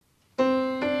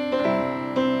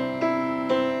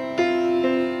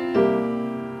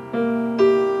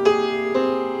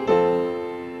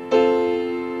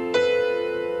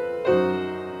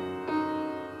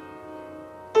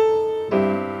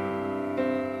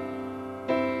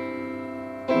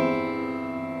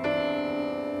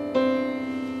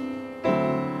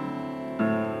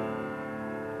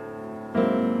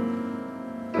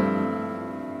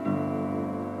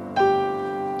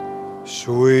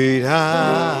Sweet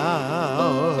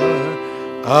hour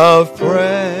of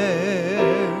prayer,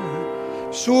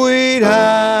 sweet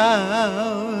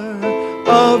hour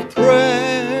of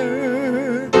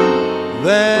prayer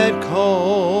that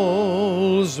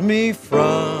calls me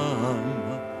from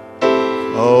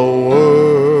a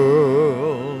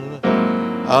world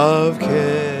of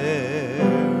care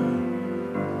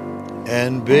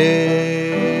and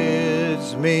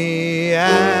bids me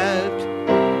at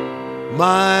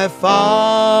my Father's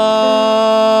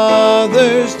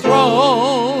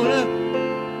throne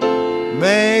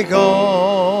make all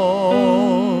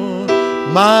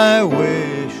my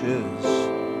wishes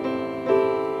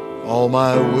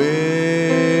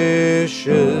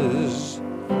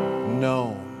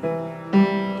known.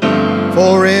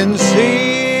 For in seasons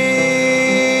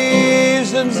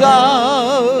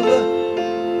of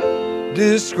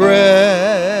distress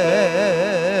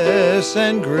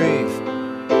and grief,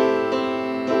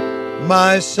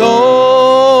 my soul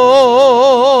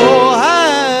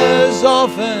has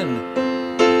often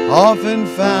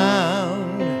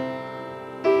found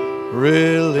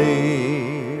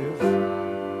relief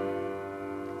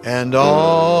and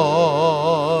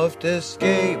oft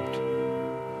escaped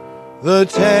the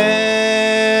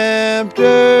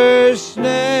tempter's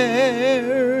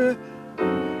snare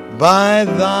by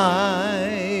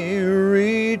thy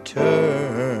return,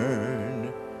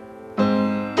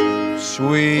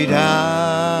 sweet hour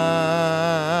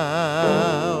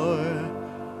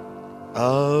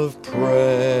of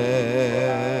prayer.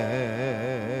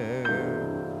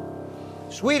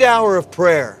 Sweet hour of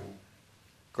prayer.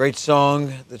 Great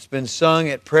song that's been sung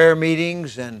at prayer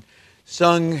meetings and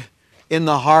sung in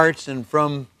the hearts and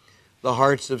from the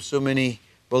hearts of so many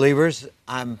believers.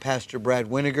 I'm Pastor Brad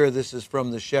Winiger. This is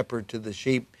From the Shepherd to the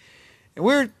Sheep. And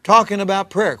we're talking about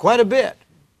prayer quite a bit.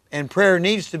 And prayer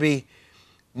needs to be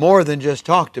more than just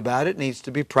talked about. It needs to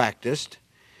be practiced.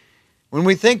 When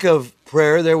we think of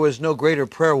prayer, there was no greater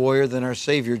prayer warrior than our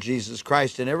Savior Jesus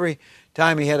Christ. And every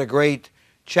time he had a great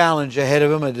challenge ahead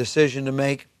of him, a decision to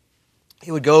make,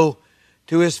 he would go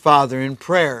to his Father in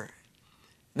prayer.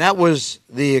 And that was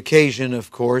the occasion,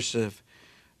 of course, of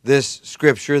this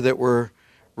scripture that we're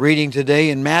reading today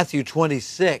in Matthew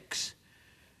 26.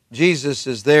 Jesus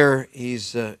is there.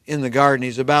 He's in the garden.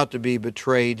 He's about to be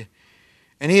betrayed.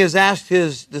 And he has asked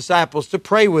his disciples to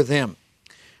pray with him.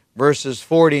 Verses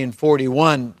 40 and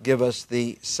 41 give us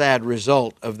the sad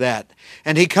result of that.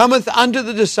 And he cometh unto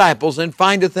the disciples and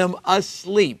findeth them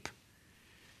asleep.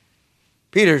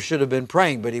 Peter should have been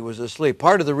praying, but he was asleep.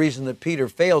 Part of the reason that Peter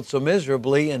failed so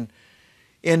miserably in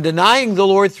denying the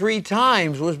Lord 3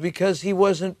 times was because he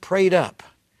wasn't prayed up.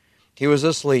 He was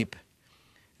asleep.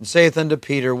 And saith unto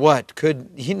Peter, what?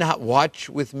 Could ye not watch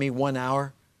with me 1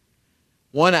 hour?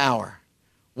 1 hour.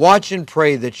 Watch and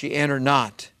pray that ye enter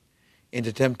not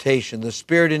into temptation. The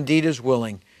spirit indeed is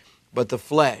willing, but the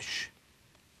flesh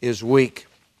is weak.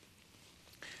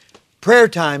 Prayer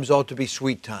times ought to be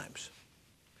sweet times.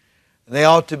 They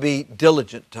ought to be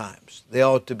diligent times. They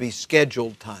ought to be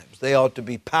scheduled times. They ought to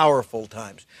be powerful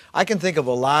times. I can think of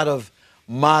a lot of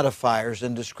modifiers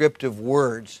and descriptive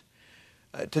words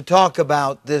to talk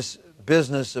about this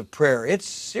business of prayer. It's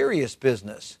serious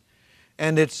business.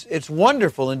 And it's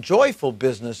wonderful and joyful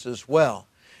business as well.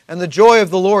 And the joy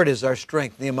of the Lord is our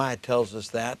strength. Nehemiah tells us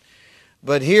that.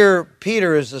 But here,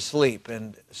 Peter is asleep.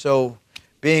 And so,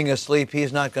 being asleep,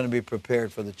 he's not going to be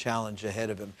prepared for the challenge ahead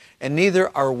of him. And neither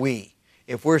are we.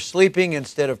 If we're sleeping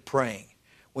instead of praying,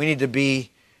 we need to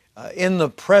be in the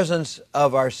presence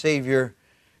of our Savior,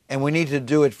 and we need to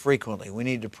do it frequently. We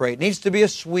need to pray. It needs to be a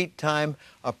sweet time,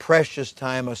 a precious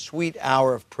time, a sweet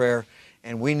hour of prayer,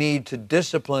 and we need to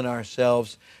discipline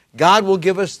ourselves. God will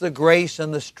give us the grace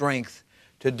and the strength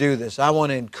to do this. I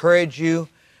want to encourage you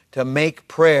to make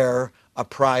prayer a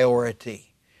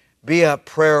priority. Be a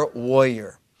prayer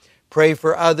warrior. Pray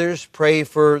for others. Pray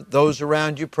for those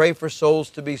around you. Pray for souls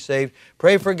to be saved.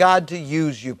 Pray for God to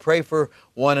use you. Pray for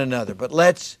one another. But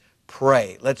let's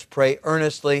pray. Let's pray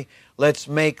earnestly. Let's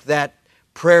make that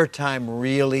prayer time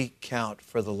really count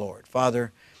for the Lord.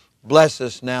 Father, bless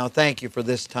us now. Thank you for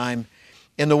this time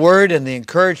in the Word and the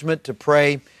encouragement to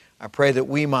pray. I pray that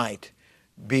we might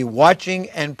be watching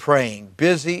and praying,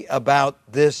 busy about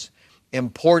this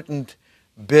important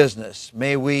business.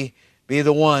 May we be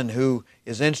the one who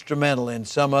is instrumental in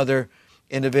some other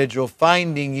individual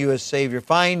finding you as Savior,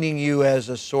 finding you as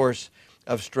a source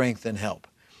of strength and help.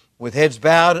 With heads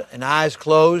bowed and eyes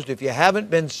closed, if you haven't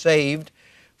been saved,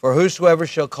 for whosoever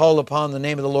shall call upon the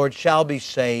name of the Lord shall be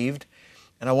saved.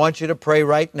 And I want you to pray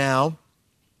right now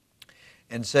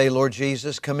and say, Lord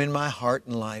Jesus, come in my heart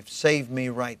and life. Save me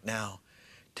right now.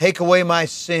 Take away my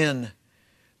sin.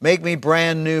 Make me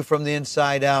brand new from the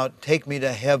inside out. Take me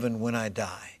to heaven when I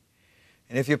die.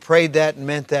 And if you prayed that and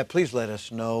meant that, please let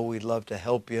us know. We'd love to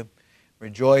help you,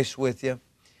 rejoice with you.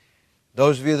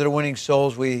 Those of you that are winning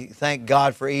souls, we thank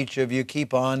God for each of you.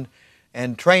 Keep on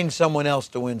and train someone else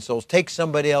to win souls. Take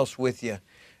somebody else with you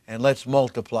and let's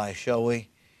multiply, shall we?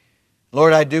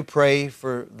 Lord, I do pray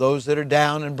for those that are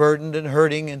down and burdened and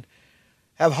hurting and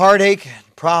have heartache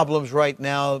and problems right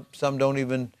now. Some don't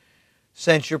even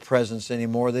sense your presence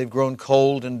anymore. They've grown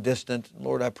cold and distant.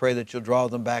 Lord, I pray that you'll draw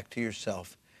them back to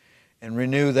yourself and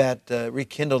renew that,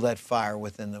 rekindle that fire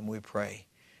within them, we pray.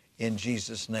 In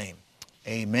Jesus' name,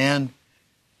 amen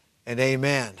and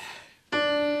amen.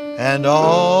 And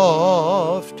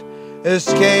oft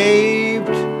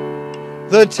escaped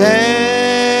the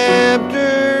tempter's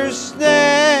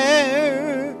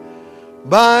snare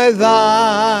by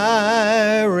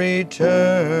thy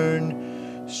return,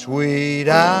 sweet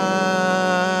hour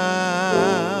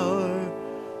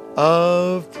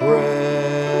of prayer.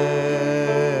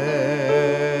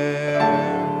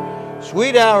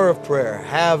 Sweet hour of prayer.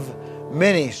 Have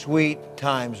many sweet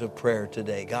times of prayer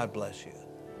today. God bless you.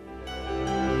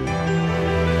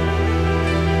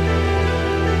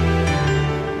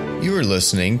 You are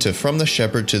listening to From the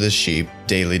Shepherd to the Sheep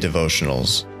Daily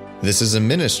Devotionals. This is a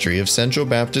ministry of Central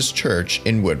Baptist Church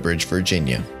in Woodbridge,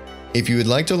 Virginia. If you would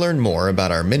like to learn more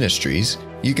about our ministries,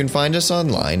 you can find us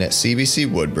online at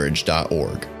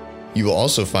cbcwoodbridge.org. You will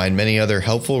also find many other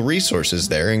helpful resources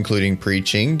there, including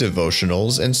preaching,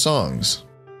 devotionals, and songs.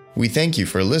 We thank you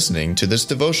for listening to this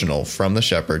devotional From the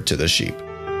Shepherd to the Sheep.